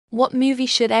What movie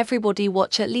should everybody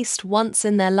watch at least once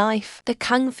in their life? The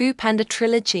Kung Fu Panda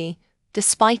trilogy.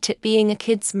 Despite it being a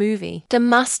kid's movie, the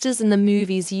masters in the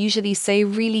movies usually say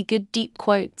really good deep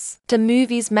quotes. The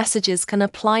movie's messages can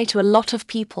apply to a lot of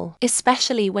people,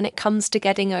 especially when it comes to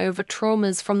getting over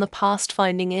traumas from the past,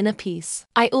 finding inner peace.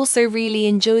 I also really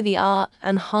enjoy the art,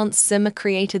 and Hans Zimmer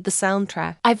created the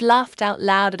soundtrack. I've laughed out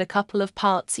loud at a couple of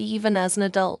parts even as an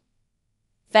adult.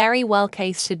 Very well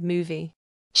casted movie.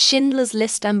 Schindler's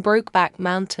List and Brokeback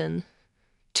Mountain.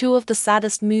 Two of the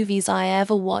saddest movies I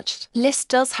ever watched. List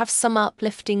does have some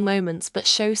uplifting moments but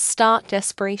shows stark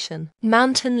desperation.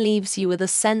 Mountain leaves you with a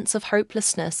sense of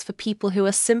hopelessness for people who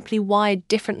are simply wired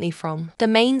differently from the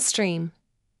mainstream.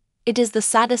 It is the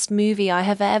saddest movie I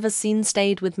have ever seen,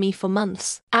 stayed with me for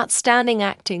months. Outstanding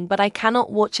acting, but I cannot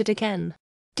watch it again.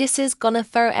 This is gonna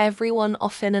throw everyone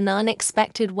off in an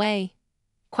unexpected way.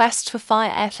 Quest for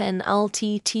Fire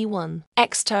FNLTT1.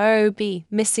 X2OB,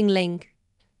 Missing Link.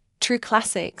 True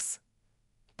classics.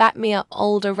 Back me up,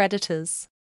 older Redditors.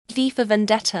 V for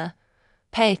Vendetta.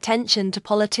 Pay attention to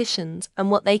politicians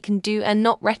and what they can do and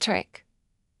not rhetoric.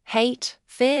 Hate,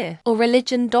 fear, or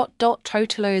religion.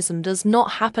 Totalism does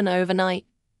not happen overnight.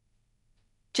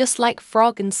 Just like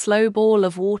frog and slow ball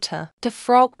of water, the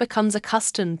frog becomes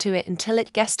accustomed to it until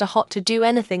it gets too hot to do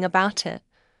anything about it.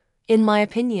 In my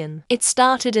opinion, it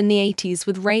started in the 80s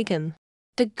with Reagan.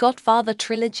 The Godfather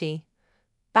trilogy.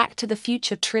 Back to the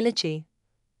Future trilogy.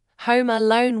 Home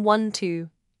Alone 1-2.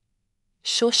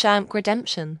 Shawshank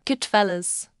Redemption.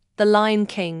 Goodfellas. The Lion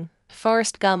King.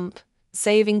 Forrest Gump.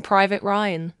 Saving Private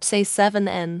Ryan. Say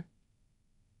 7N.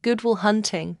 Good Will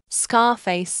Hunting.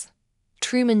 Scarface.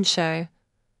 Truman Show.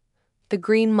 The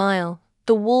Green Mile.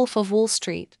 The Wolf of Wall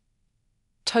Street.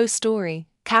 Toy Story.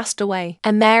 Castaway.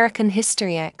 American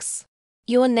History X.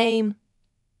 Your Name.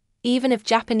 Even if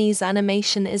Japanese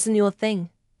animation isn't your thing,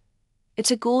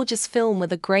 it's a gorgeous film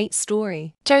with a great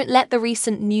story. Don't let the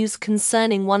recent news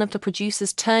concerning one of the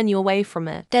producers turn you away from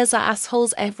it. There's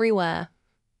assholes everywhere.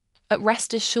 But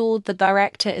rest assured, the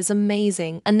director is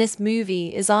amazing, and this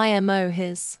movie is IMO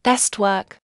his best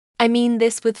work. I mean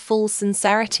this with full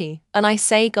sincerity, and I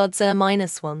say Godzilla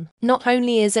 -1. Not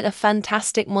only is it a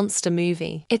fantastic monster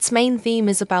movie, its main theme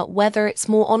is about whether it's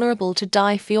more honorable to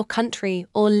die for your country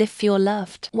or live for your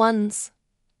loved ones.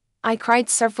 I cried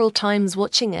several times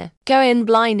watching it. Go in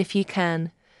blind if you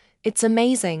can. It's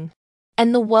amazing.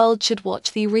 And the world should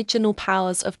watch the original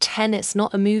Powers of 10. It's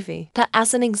not a movie. That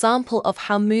as an example of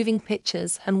how moving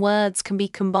pictures and words can be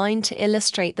combined to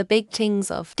illustrate the big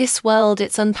things of this world.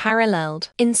 It's unparalleled.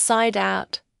 Inside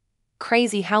Out.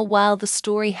 Crazy how well the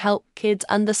story helped kids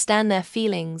understand their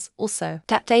feelings. Also,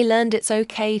 that they learned it's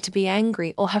okay to be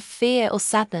angry or have fear or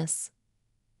sadness.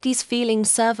 These feelings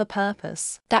serve a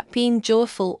purpose. That being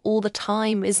joyful all the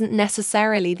time isn't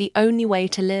necessarily the only way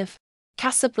to live.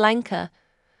 Casablanca.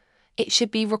 It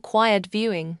should be required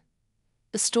viewing.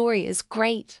 The story is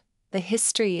great. The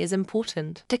history is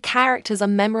important. The characters are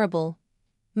memorable.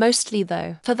 Mostly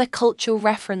though, for the cultural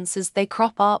references they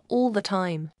crop up all the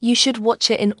time. You should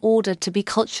watch it in order to be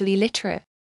culturally literate.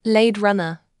 Blade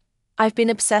Runner. I've been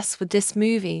obsessed with this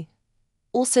movie.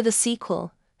 Also the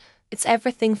sequel. It's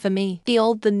everything for me. The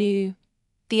old, the new.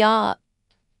 The art.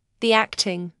 The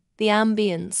acting. The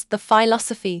ambience, the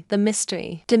philosophy, the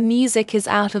mystery. The music is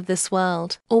out of this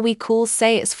world. Or we cool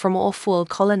say it's from Off-World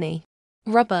Colony.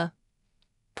 Rubber.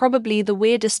 Probably the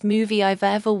weirdest movie I've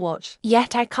ever watched.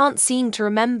 Yet I can't seem to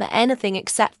remember anything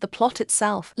except the plot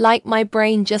itself. Like my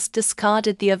brain just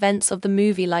discarded the events of the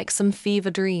movie like some fever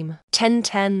dream.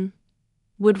 10/10.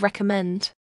 Would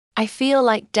recommend. I feel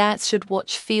like dads should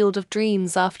watch Field of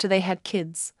Dreams after they had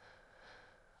kids.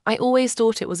 I always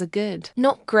thought it was a good,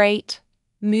 not great,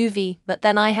 movie, but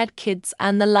then I had kids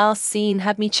and the last scene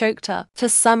had me choked up. For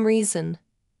some reason,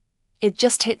 it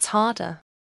just hits harder.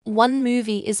 One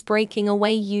movie is breaking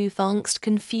away youth angst,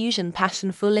 confusion,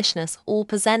 passion, foolishness, all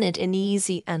presented in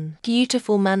easy and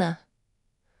beautiful manner.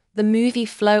 The movie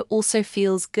flow also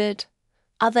feels good.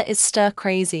 Other is stir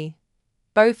crazy.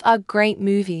 Both are great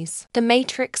movies. The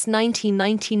Matrix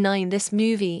 1999. This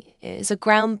movie is a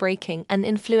groundbreaking and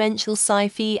influential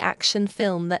sci-fi action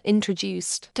film that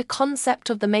introduced the concept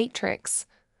of the Matrix,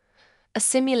 a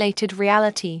simulated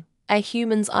reality, where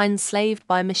humans are enslaved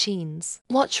by machines.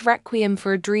 Watch Requiem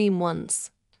for a Dream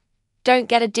once. Don't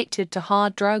get addicted to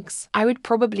hard drugs. I would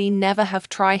probably never have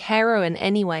tried heroin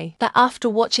anyway, but after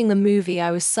watching the movie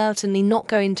I was certainly not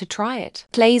going to try it.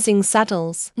 Blazing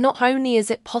Saddles. Not only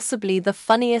is it possibly the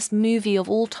funniest movie of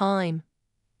all time,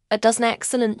 it does an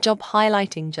excellent job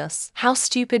highlighting just how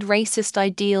stupid racist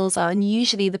ideals are and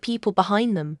usually the people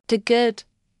behind them. The good,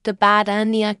 The Bad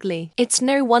and the Ugly. It's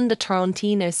no wonder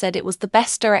Tarantino said it was the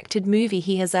best directed movie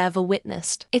he has ever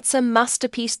witnessed. It's a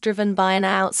masterpiece driven by an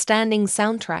outstanding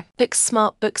soundtrack. Book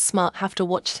smart, have to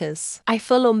watch this. I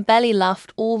full on belly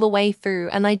laughed all the way through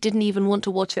and I didn't even want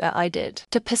to watch it. I did.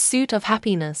 The Pursuit of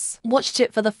Happiness. Watched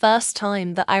it for the first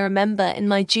time that I remember in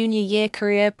my junior year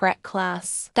career prep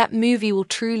class. That movie will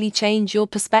truly change your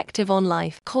perspective on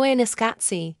life.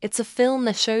 Koyaanisqatsi. It's a film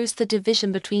that shows the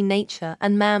division between nature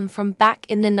and man from back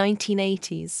in the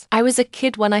 1980s. I was a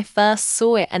kid when I first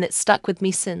saw it and it stuck with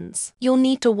me since. You'll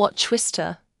need to watch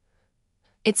Twister.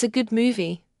 It's a good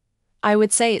movie. I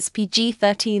would say it's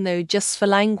PG-13 though, just for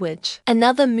language.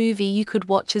 Another movie you could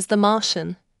watch is The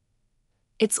Martian.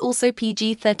 It's also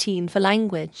PG-13 for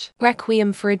language.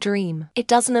 Requiem for a Dream. It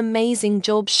does an amazing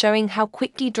job showing how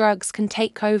quickly drugs can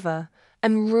take over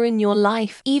and ruin your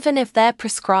life, even if they're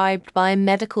prescribed by a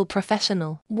medical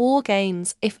professional. War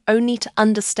Games, if only to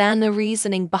understand the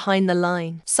reasoning behind the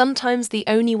line. Sometimes the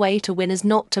only way to win is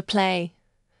not to play,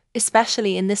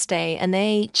 especially in this day and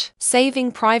age.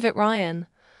 Saving Private Ryan.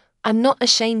 I'm not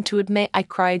ashamed to admit I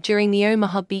cried during the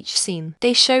Omaha Beach scene.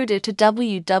 They showed it to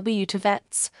to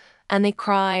vets, and they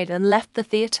cried and left the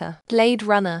theater. Blade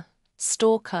Runner,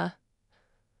 Stalker,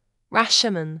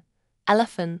 Rashomon,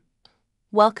 Elephant,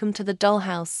 Welcome to the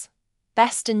Dollhouse,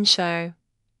 Best in Show,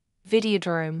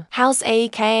 Videodrome, House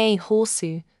aka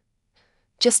Horseshoe,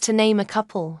 just to name a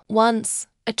couple. Once,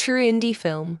 a true indie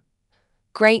film.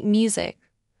 Great music.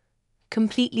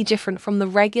 Completely different from the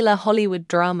regular Hollywood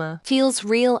drama. Feels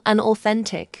real and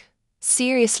authentic.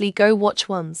 Seriously, go watch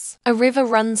once. A river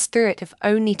runs through it if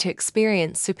only to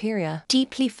experience superior,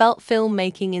 deeply felt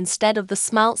filmmaking instead of the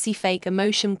smaltzy fake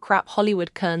emotion crap Hollywood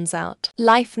churns out.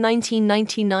 Life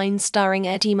 1999 starring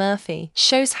Eddie Murphy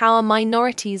shows how a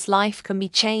minority's life can be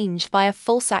changed by a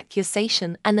false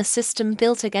accusation and a system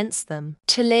built against them.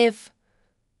 To Live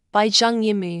by Zhang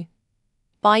Yimou.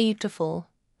 Beautiful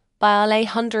by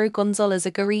Alejandro Gonzalez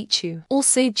Iñárritu.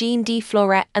 Also Jean D.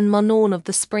 Florette and Manon of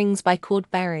the Springs by Cord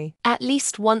Berry. At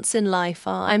least once in life,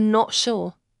 I'm not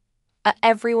sure.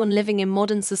 Everyone living in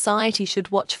modern society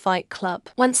should watch Fight Club.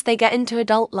 Once they get into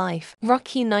adult life.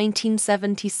 Rocky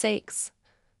 1976.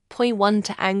 Point 1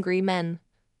 to Angry Men.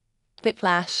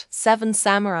 Whiplash, Seven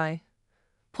Samurai.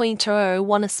 Point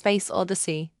 001 A Space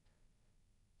Odyssey.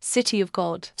 City of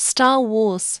God. Star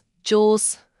Wars,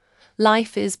 Jaws.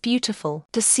 Life is Beautiful.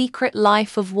 The Secret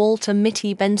Life of Walter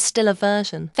Mitty Ben Stiller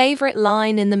version. Favorite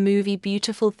line in the movie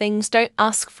Beautiful Things Don't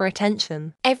Ask for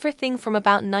Attention. Everything from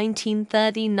about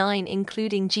 1939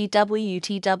 including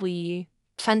GWTW,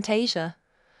 Fantasia,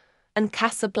 and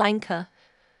Casablanca.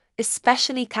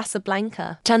 Especially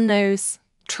Casablanca. Ton Nose,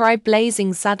 Try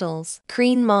Blazing Saddles,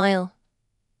 Green Mile,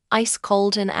 Ice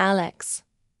Cold and Alex.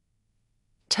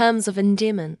 Terms of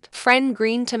Endearment. Friend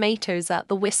Green Tomatoes at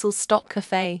the Whistle Stop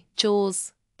Cafe.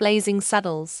 Jaws, Blazing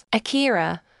Saddles.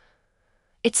 Akira.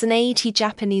 It's an 80s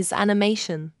Japanese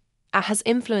animation. It has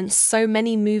influenced so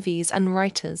many movies and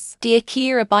writers. The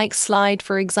Akira bike slide,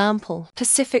 for example.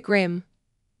 Pacific Rim.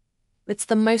 It's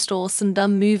the most awesome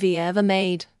dumb movie ever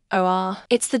made.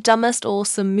 It's the dumbest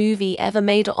awesome movie ever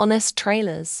made. Honest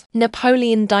trailers.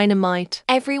 Napoleon Dynamite.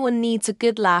 Everyone needs a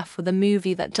good laugh with a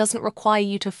movie that doesn't require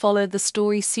you to follow the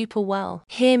story super well.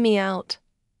 Hear Me Out.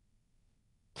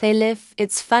 They Live.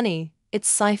 It's funny, it's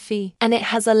sci-fi, and it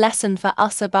has a lesson for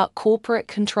us about corporate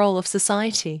control of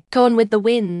society. Gone with the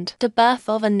Wind. The Birth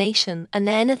of a Nation, and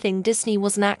anything Disney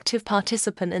was an active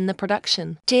participant in the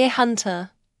production. Deer Hunter.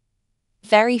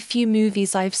 Very few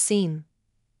movies I've seen,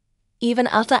 even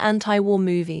other anti-war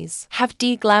movies, have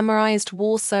de-glamorized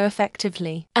war so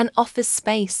effectively. And Office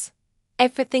Space.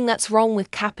 Everything that's wrong with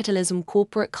capitalism,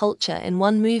 corporate culture in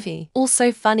one movie.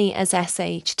 Also funny as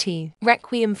SHT.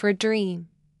 Requiem for a Dream.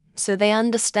 So they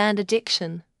understand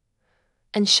addiction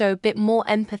and show a bit more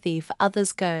empathy for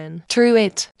others going through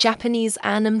it. Japanese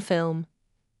anime film.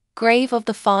 Grave of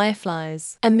the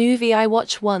Fireflies. A movie I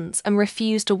watched once and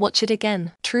refused to watch it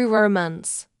again. True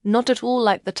Romance. Not at all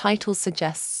like the title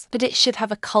suggests, but it should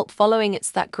have a cult following, it's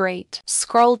that great.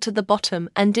 Scrolled to the bottom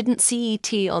and didn't see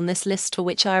E.T. on this list, for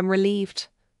which I am relieved.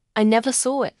 I never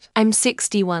saw it. I'm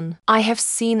 61. I have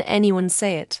seen anyone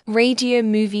say it. Radio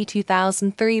Movie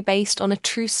 2003 based on a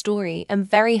true story and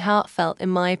very heartfelt in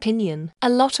my opinion. A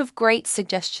lot of great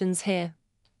suggestions here.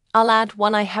 I'll add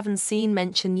one I haven't seen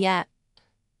mentioned yet.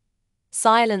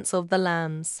 Silence of the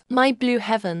Lambs. My Blue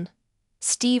Heaven.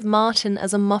 Steve Martin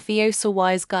as a mafioso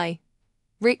wise guy.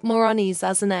 Rick Moranis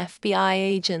as an FBI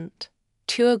agent.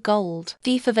 Pure Gold.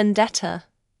 V for Vendetta.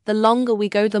 The longer we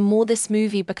go, the more this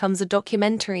movie becomes a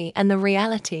documentary and the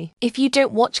reality. If you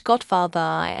don't watch Godfather,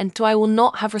 I will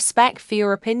not have respect for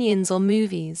your opinions on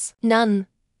movies. None.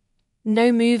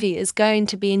 No movie is going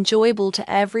to be enjoyable to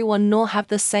everyone nor have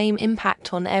the same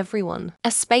impact on everyone. A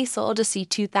Space Odyssey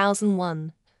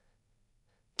 2001.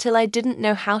 Till I didn't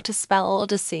know how to spell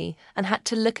Odyssey and had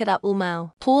to look it up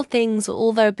now. Poor Things,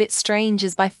 although a bit strange,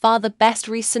 is by far the best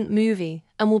recent movie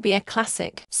and will be a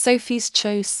classic. Sophie's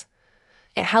Choice.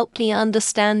 It helped me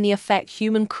understand the effect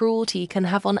human cruelty can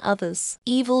have on others.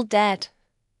 Evil Dead.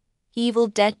 Evil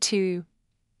Dead 2.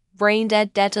 Brain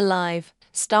Dead, Dead Alive.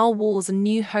 Star Wars: A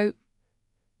New Hope.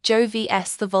 Joe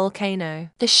vs. the Volcano.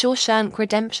 The Shawshank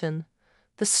Redemption.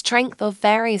 The strength of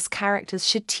various characters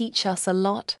should teach us a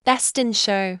lot. Best in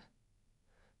Show.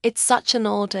 It's such an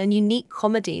odd and unique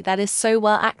comedy that is so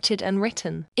well acted and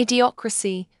written.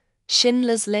 Idiocracy.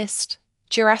 Schindler's List.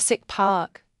 Jurassic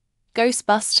Park.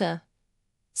 Ghostbuster.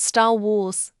 Star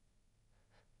Wars.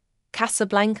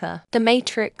 Casablanca. The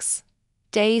Matrix.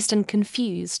 Dazed and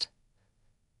Confused.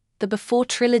 The Before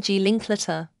Trilogy: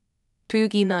 Linklater.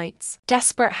 Boogie Nights.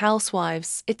 Desperate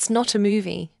Housewives. It's not a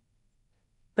movie,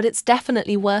 but it's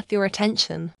definitely worth your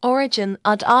attention. Origin.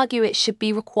 I'd argue it should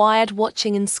be required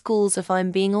watching in schools if I'm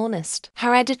being honest.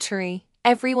 Hereditary.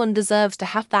 Everyone deserves to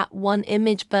have that one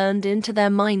image burned into their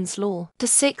mind's lore. The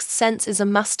Sixth Sense is a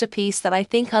masterpiece that I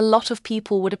think a lot of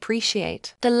people would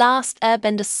appreciate. The Last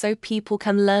Airbender, so people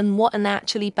can learn what an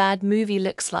actually bad movie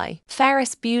looks like.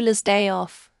 Ferris Bueller's Day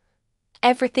Off.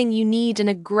 Everything you need in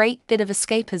a great bit of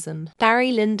escapism.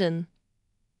 Barry Lyndon.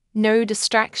 No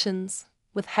distractions,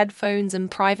 with headphones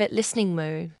and private listening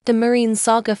mode. The Marine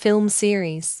Saga film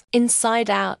series. Inside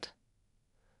Out.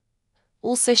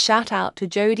 Also shout out to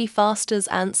Jodie Foster's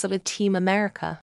answer with Team America.